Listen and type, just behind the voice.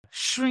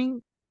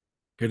Shrink.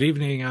 Good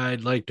evening.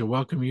 I'd like to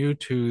welcome you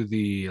to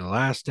the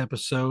last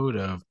episode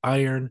of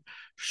Iron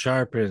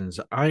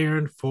Sharpens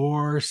Iron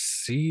for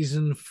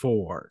Season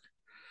 4.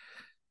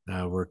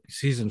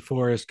 Season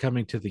 4 is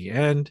coming to the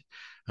end.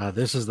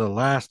 This is the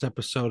last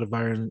episode of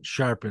Iron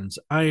Sharpens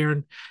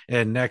Iron,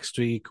 and next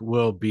week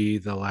will be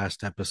the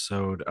last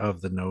episode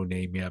of the No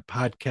Name Yet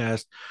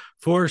podcast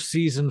for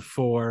Season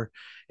 4,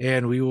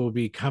 and we will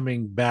be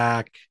coming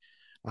back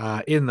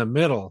in the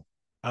middle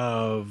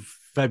of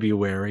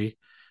February.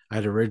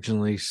 I'd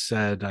originally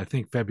said, I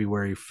think,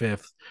 February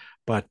 5th,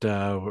 but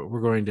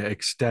we're going to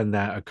extend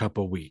that a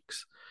couple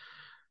weeks.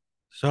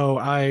 So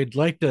I'd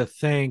like to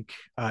thank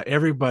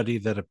everybody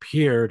that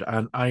appeared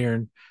on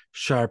Iron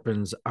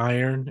Sharpens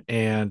Iron.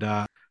 And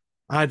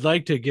I'd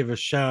like to give a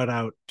shout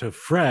out to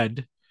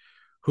Fred,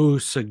 who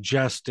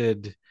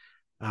suggested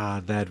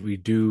that we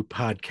do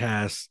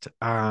podcast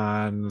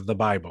on the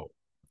Bible.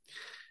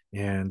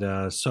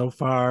 And so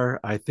far,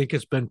 I think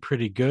it's been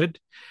pretty good.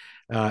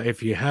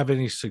 If you have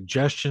any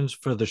suggestions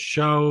for the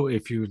show,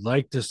 if you'd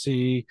like to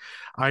see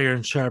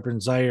Iron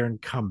Sharpens Iron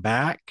come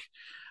back,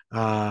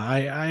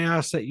 I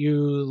ask that you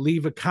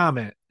leave a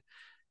comment,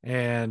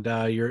 and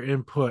your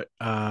input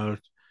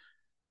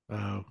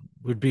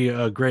would be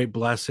a great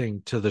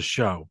blessing to the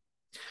show.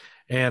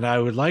 And I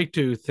would like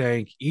to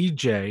thank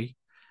EJ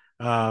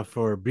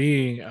for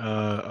being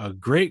a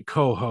great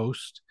co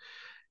host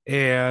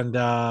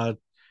and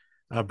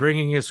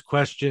bringing his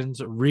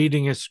questions,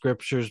 reading his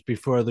scriptures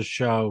before the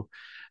show,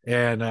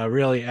 and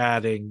really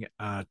adding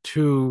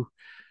to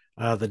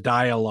the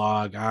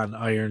dialogue on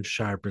Iron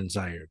Sharpens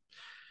Iron.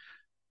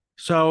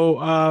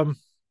 So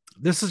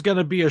this is going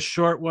to be a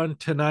short one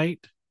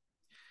tonight.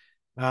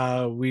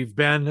 We've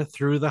been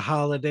through the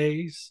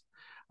holidays.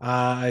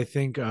 I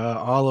think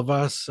all of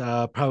us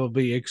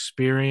probably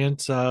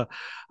experience a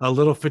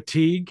little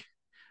fatigue.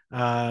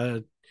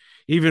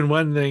 Even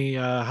when the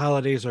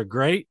holidays are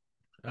great,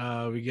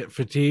 we get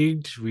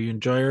fatigued. We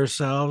enjoy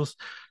ourselves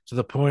to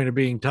the point of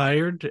being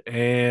tired.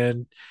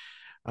 And,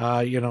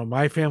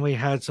 my family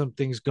had some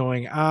things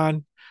going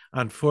on.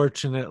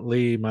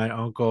 Unfortunately, my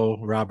uncle,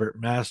 Robert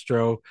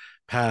Mastro,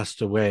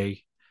 passed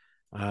away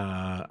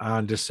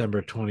on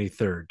December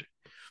 23rd.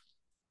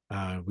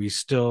 We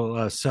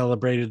still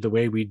celebrated the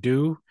way we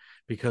do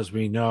because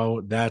we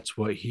know that's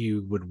what he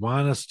would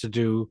want us to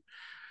do.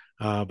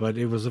 But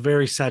it was a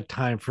very sad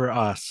time for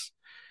us.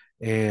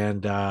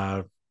 And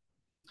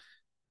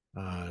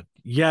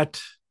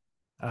yet,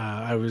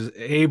 I was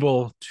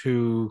able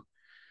to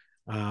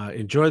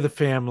enjoy the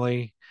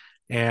family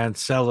and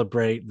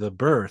celebrate the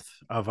birth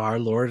of our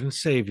Lord and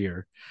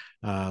Savior,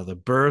 the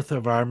birth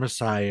of our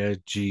Messiah,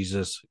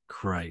 Jesus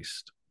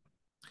Christ.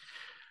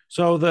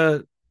 So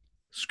the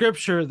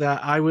scripture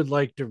that I would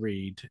like to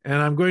read, and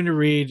I'm going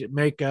to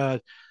make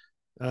a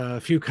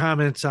few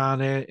comments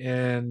on it,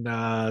 and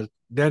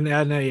then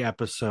end the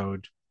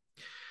episode,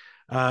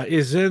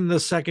 is in the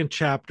second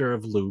chapter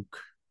of Luke,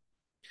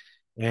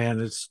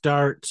 and it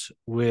starts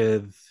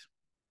with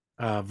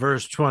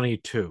verse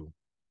 22.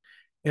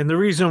 And the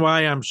reason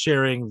why I'm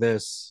sharing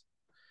this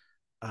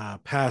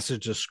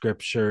passage of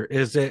scripture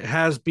is it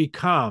has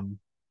become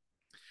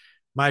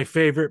my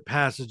favorite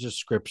passage of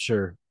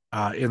scripture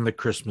in the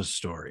Christmas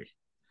story.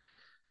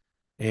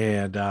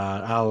 And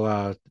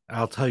I'll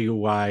tell you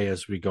why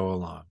as we go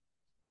along.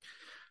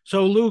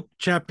 So Luke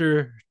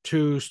chapter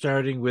 2,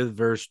 starting with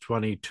verse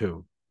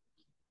 22.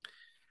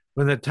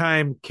 When the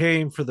time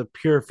came for the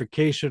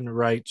purification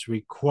rites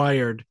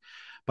required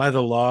by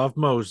the law of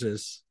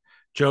Moses,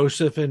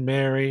 Joseph and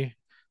Mary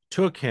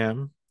took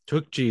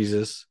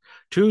Jesus,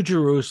 to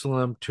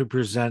Jerusalem to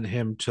present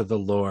him to the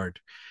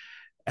Lord.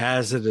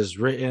 As it is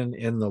written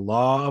in the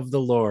law of the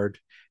Lord,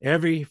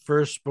 every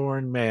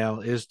firstborn male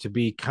is to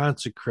be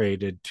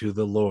consecrated to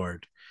the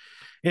Lord,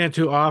 and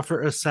to offer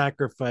a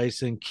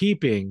sacrifice in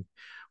keeping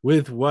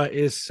with what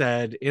is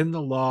said in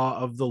the law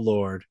of the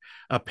Lord,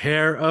 a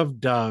pair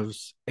of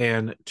doves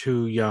and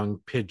 2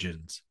 young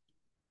pigeons.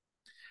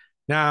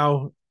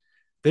 Now,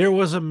 there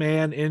was a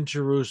man in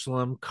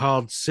Jerusalem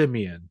called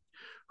Simeon,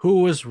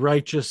 who was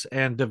righteous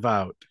and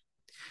devout.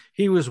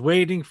 He was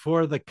waiting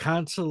for the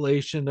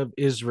consolation of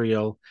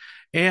Israel,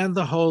 and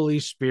the Holy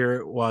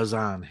Spirit was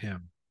on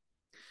him.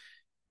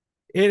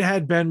 It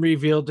had been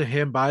revealed to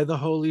him by the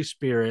Holy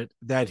Spirit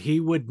that he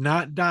would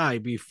not die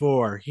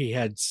before he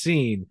had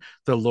seen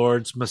the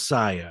Lord's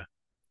Messiah.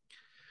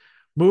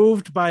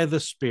 Moved by the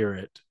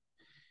Spirit,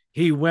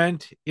 he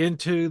went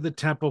into the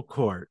temple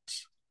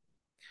courts.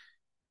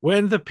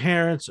 When the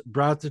parents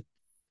brought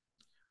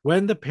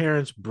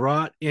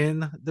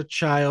in the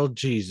child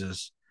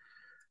Jesus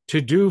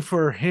to do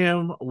for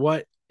him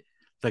what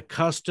the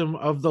custom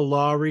of the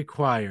law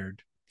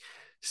required,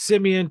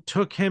 Simeon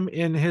took him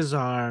in his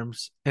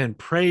arms and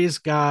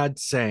praised God,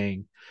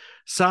 saying,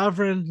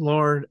 "Sovereign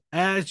Lord,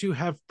 as you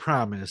have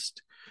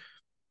promised,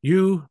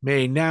 you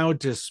may now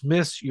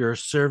dismiss your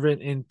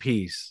servant in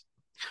peace.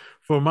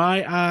 For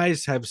my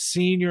eyes have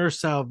seen your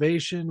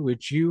salvation,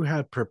 which you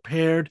have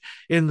prepared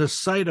in the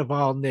sight of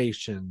all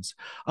nations,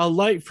 a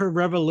light for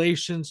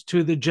revelations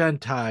to the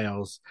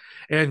Gentiles,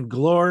 and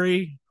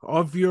glory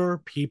of your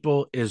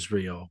people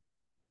Israel.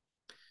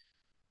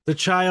 The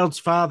child's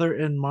father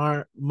and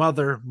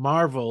mother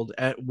marveled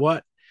at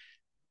what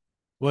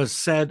was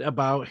said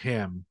about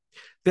him.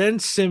 Then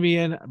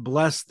Simeon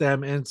blessed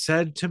them and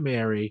said to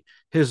Mary,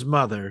 his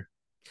mother,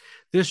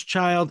 this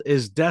child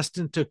is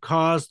destined to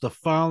cause the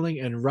falling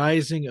and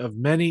rising of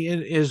many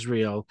in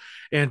Israel,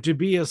 and to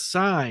be a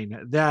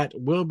sign that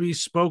will be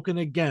spoken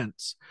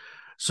against,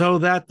 so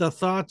that the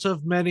thoughts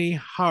of many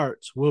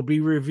hearts will be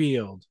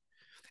revealed,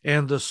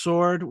 and the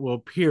sword will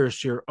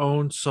pierce your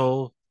own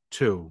soul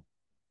too.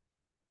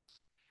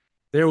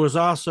 There was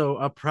also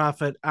a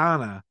prophet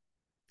Anna,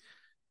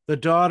 the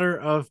daughter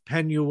of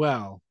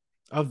Penuel,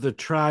 of the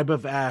tribe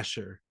of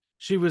Asher.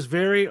 She was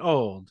very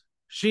old.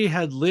 She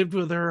had lived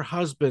with her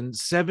husband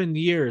 7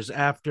 years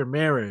after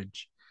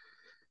marriage,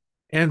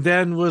 and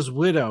then was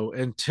widow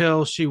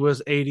until she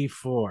was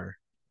 84.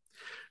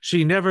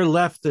 She never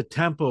left the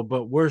temple,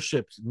 but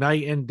worshiped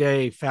night and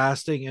day,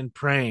 fasting and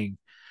praying.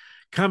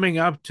 Coming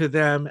up to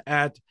them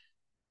at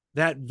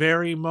that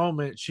very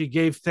moment, she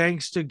gave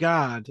thanks to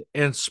God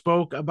and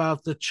spoke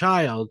about the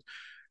child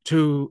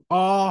to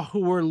all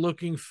who were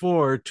looking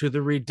forward to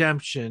the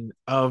redemption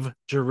of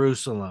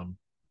Jerusalem.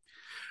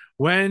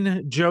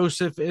 When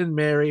Joseph and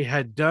Mary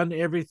had done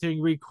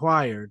everything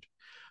required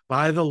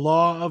by the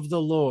law of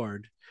the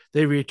Lord,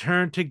 they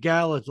returned to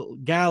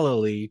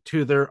Galilee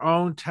to their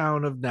own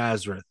town of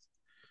Nazareth.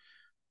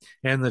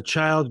 And the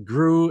child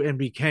grew and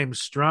became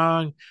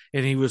strong,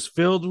 and he was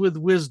filled with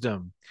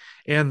wisdom,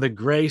 and the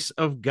grace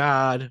of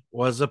God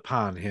was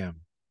upon him.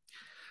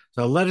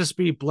 So let us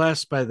be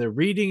blessed by the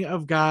reading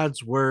of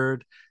God's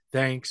word.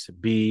 Thanks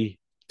be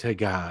to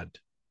God.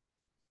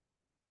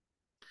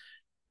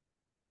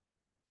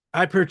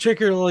 I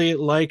particularly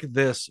like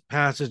this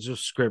passage of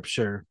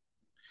scripture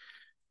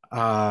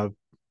for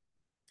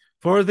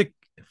the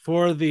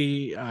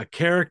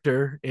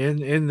character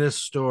in this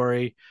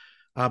story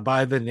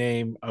by the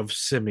name of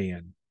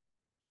Simeon.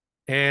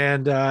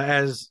 And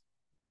as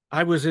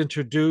I was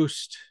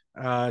introduced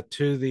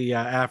to the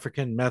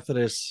African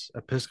Methodist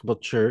Episcopal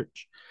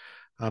Church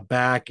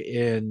back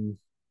in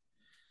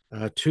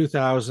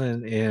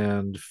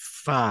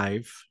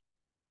 2005.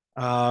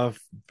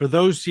 For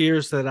those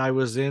years that I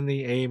was in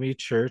the AME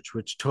Church,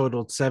 which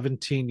totaled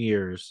 17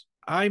 years,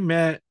 I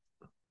met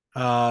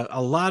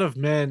a lot of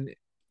men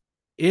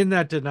in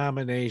that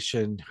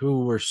denomination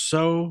who were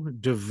so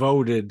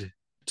devoted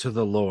to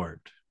the Lord.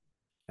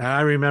 And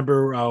I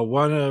remember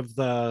one of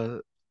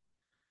the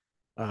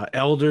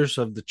elders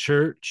of the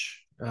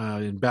church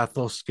in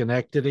Bethel,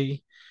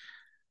 Schenectady,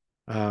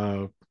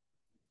 would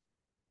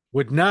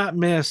not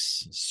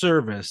miss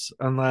service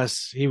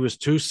unless he was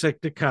too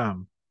sick to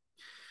come.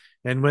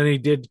 And when he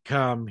did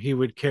come, he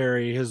would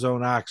carry his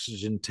own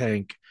oxygen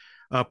tank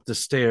up the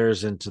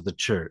stairs into the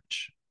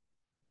church.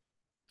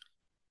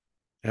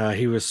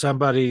 He was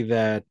somebody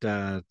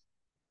that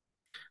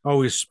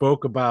always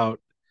spoke about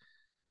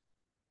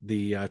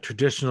the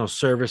traditional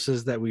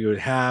services that we would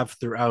have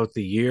throughout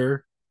the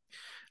year,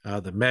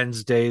 the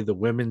men's day, the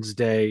women's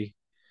day,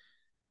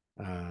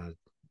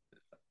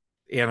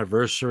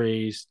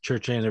 anniversaries,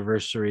 church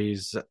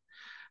anniversaries,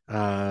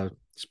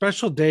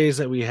 special days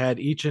that we had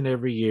each and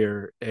every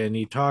year. And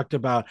he talked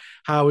about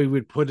how he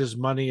would put his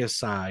money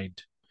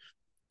aside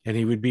and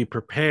he would be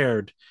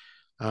prepared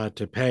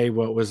to pay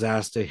what was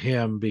asked of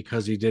him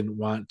because he didn't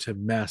want to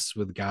mess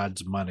with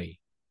God's money.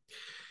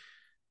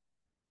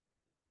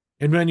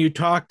 And when you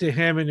talked to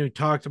him and you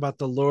talked about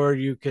the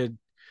Lord, you could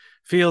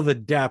feel the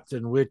depth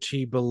in which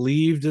he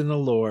believed in the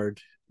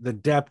Lord, the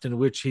depth in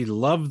which he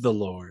loved the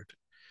Lord.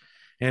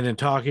 And in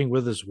talking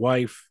with his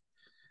wife,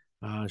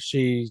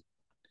 she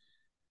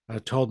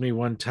told me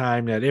one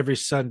time that every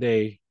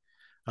Sunday,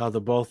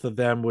 the both of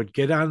them would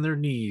get on their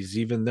knees,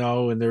 even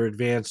though in their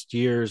advanced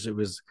years it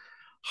was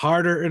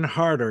harder and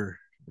harder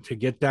to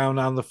get down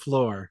on the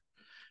floor.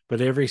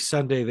 But every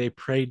Sunday they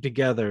prayed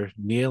together,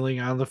 kneeling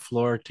on the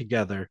floor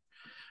together,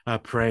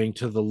 praying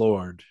to the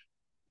Lord.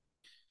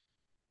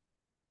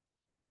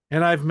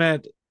 And I've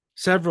met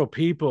several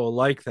people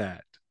like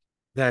that,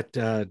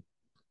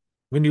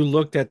 when you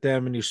looked at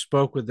them and you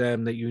spoke with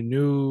them, that you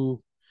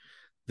knew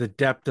the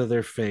depth of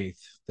their faith,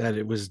 that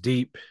it was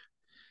deep,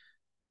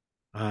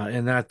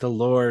 and that the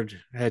Lord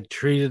had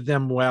treated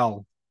them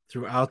well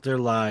throughout their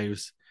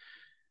lives.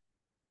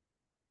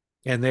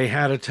 And they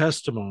had a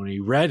testimony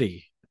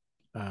ready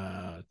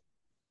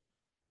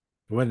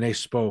when they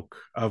spoke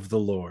of the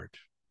Lord.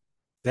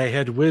 They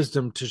had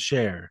wisdom to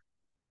share.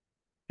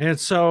 And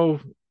so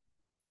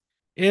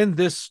in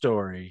this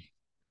story,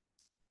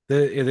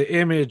 the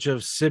image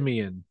of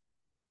Simeon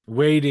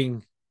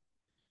waiting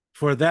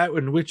for that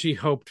in which he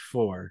hoped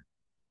for,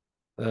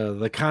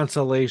 the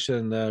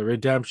consolation, the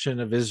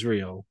redemption of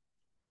Israel,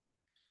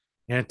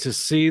 and to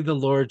see the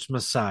Lord's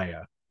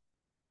Messiah.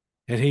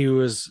 And he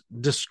was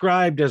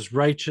described as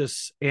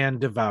righteous and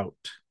devout.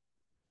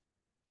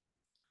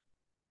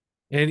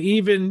 And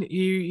even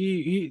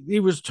he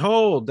was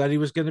told that he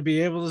was going to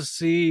be able to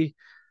see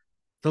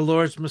the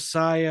Lord's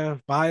Messiah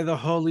by the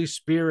Holy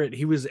Spirit.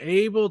 He was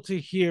able to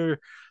hear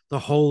the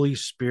Holy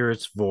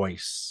Spirit's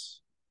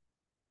voice.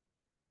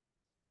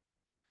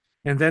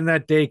 And then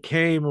that day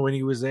came when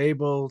he was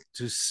able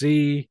to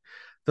see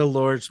the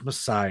Lord's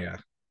Messiah.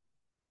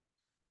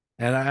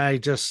 And I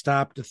just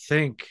stopped to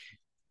think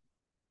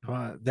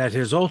that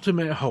his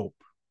ultimate hope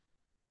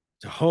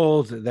to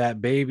hold that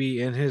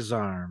baby in his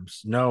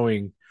arms,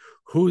 knowing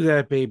who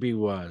that baby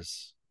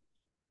was,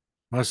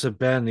 must have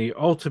been the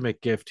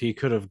ultimate gift he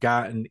could have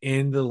gotten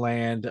in the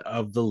land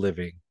of the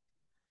living.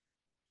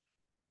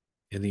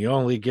 And the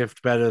only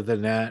gift better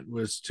than that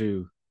was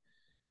to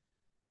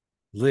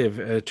live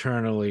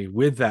eternally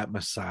with that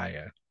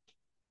Messiah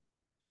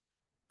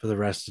for the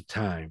rest of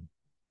time.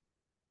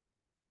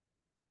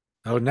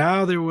 Oh,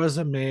 now there was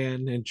a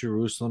man in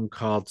Jerusalem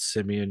called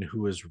Simeon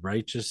who was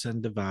righteous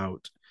and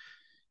devout.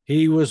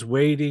 He was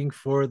waiting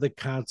for the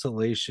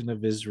consolation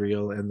of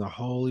Israel, and the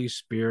Holy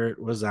Spirit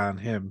was on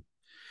him.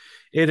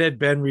 It had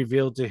been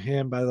revealed to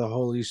him by the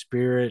Holy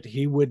Spirit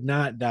he would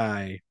not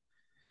die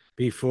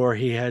before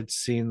he had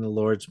seen the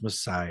Lord's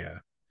Messiah.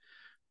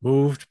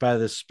 Moved by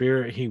the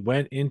Spirit, he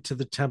went into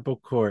the temple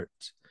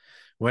courts.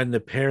 When the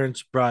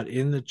parents brought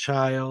in the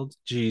child,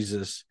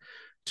 Jesus,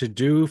 to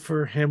do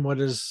for him what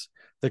is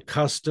the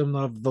custom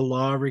of the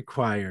law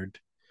required,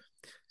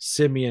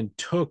 Simeon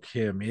took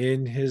him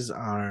in his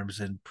arms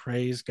and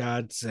praised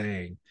God,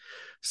 saying,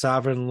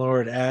 Sovereign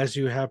Lord, as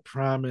you have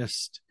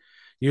promised,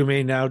 you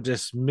may now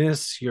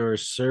dismiss your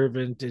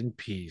servant in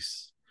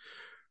peace.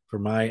 For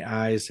my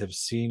eyes have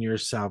seen your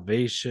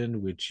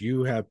salvation, which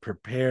you have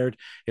prepared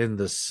in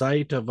the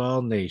sight of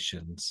all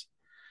nations,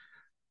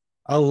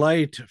 a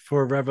light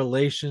for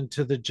revelation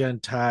to the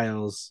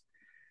Gentiles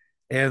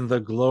and the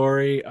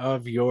glory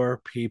of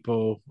your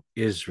people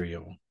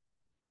Israel.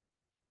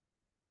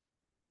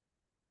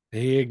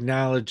 He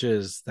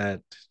acknowledges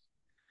that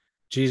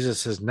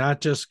Jesus has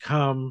not just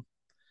come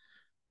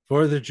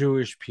for the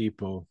Jewish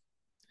people,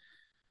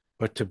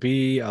 but to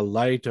be a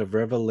light of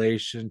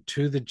revelation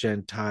to the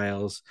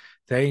Gentiles.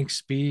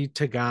 Thanks be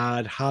to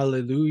God.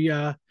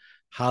 Hallelujah,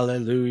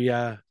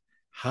 hallelujah,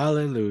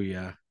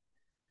 hallelujah.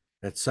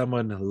 That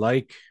someone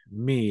like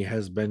me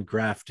has been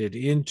grafted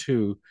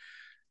into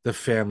the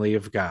family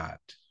of God.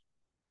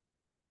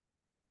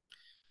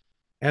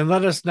 And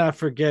let us not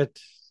forget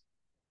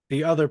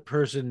the other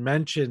person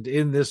mentioned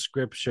in this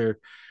scripture,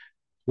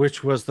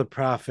 which was the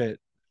prophet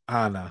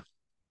Anna.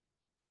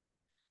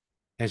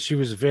 And she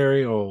was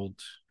very old.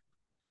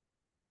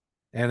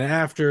 And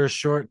after a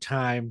short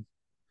time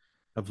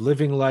of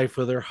living life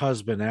with her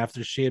husband,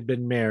 after she had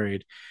been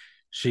married,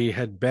 she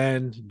had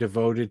been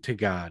devoted to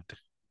God.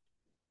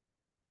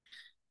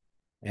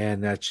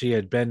 And that she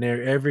had been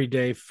there every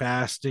day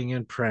fasting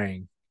and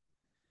praying.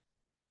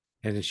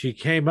 And she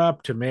came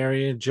up to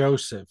Mary and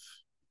Joseph,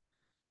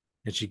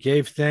 and she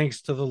gave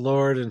thanks to the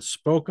Lord and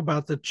spoke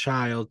about the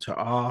child to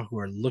all who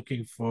are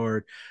looking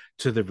forward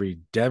to the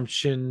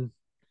redemption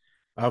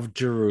of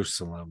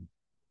Jerusalem.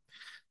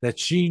 That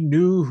she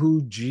knew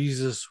who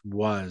Jesus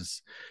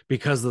was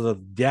because of the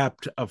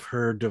depth of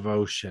her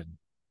devotion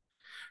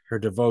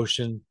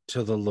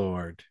to the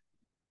Lord.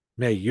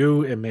 May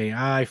you and may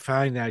I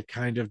find that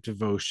kind of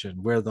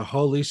devotion where the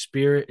Holy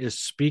Spirit is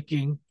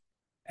speaking,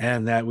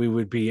 and that we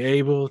would be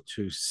able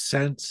to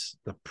sense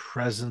the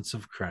presence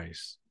of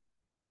Christ.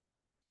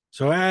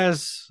 So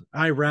as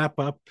I wrap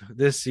up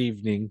this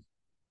evening,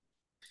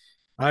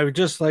 I would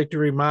just like to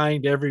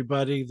remind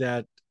everybody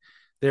that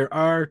there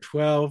are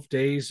 12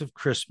 days of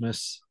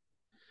Christmas,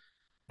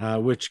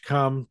 which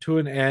come to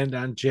an end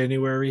on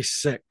January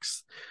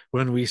 6th,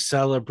 when we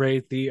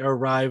celebrate the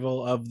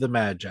arrival of the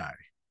Magi,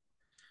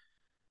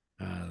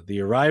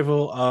 the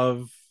arrival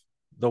of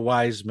the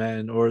wise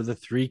men, or the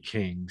three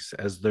kings,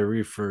 as they're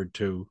referred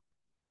to.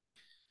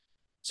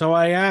 So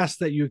I ask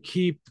that you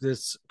keep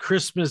this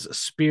Christmas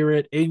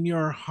spirit in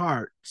your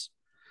hearts.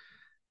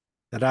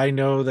 That I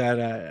know that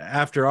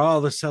after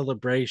all the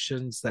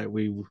celebrations that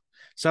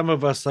some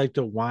of us like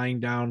to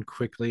wind down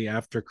quickly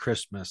after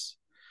Christmas.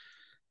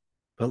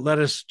 But let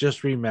us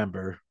just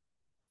remember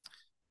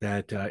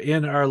that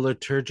in our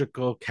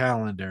liturgical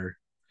calendar,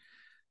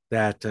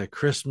 that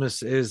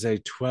Christmas is a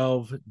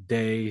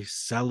 12-day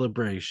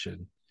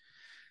celebration,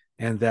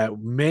 and that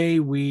may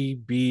we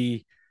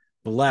be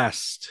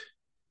blessed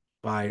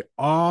by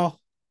all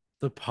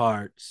the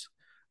parts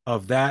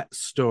of that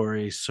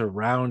story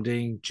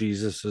surrounding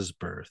Jesus's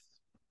birth.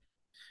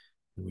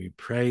 We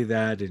pray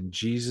that in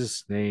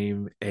Jesus'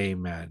 name,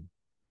 amen.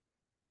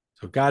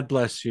 So God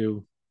bless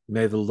you.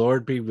 May the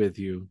Lord be with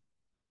you.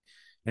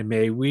 And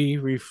may we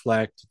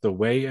reflect the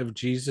way of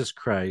Jesus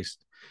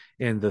Christ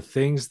in the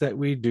things that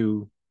we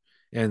do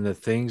and the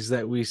things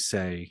that we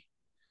say.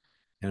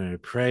 And I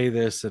pray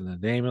this in the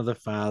name of the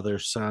Father,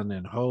 Son,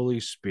 and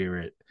Holy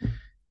Spirit.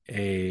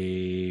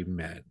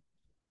 Amen.